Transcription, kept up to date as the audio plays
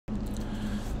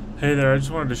Hey there, I just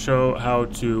wanted to show how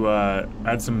to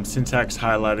add some syntax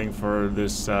highlighting for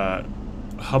this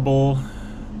HubL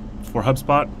for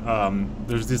HubSpot.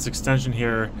 There's this extension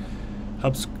here,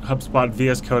 HubSpot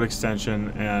VSCode Extension,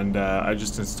 and I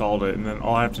just installed it. And then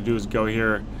all I have to do is go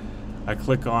here. I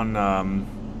click on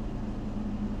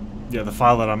the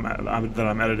file that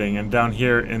I'm editing, and down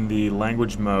here in the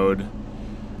language mode.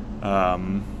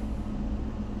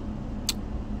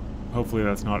 Hopefully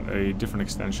that's not a different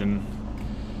extension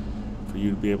for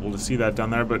you to be able to see that down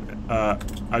there, but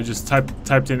I just typed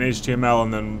in HTML,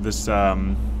 and then this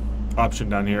option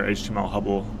down here, HTML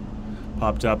HubL,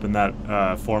 popped up, and that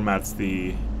formats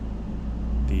the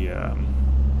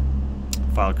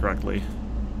file correctly.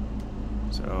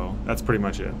 So that's pretty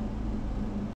much it.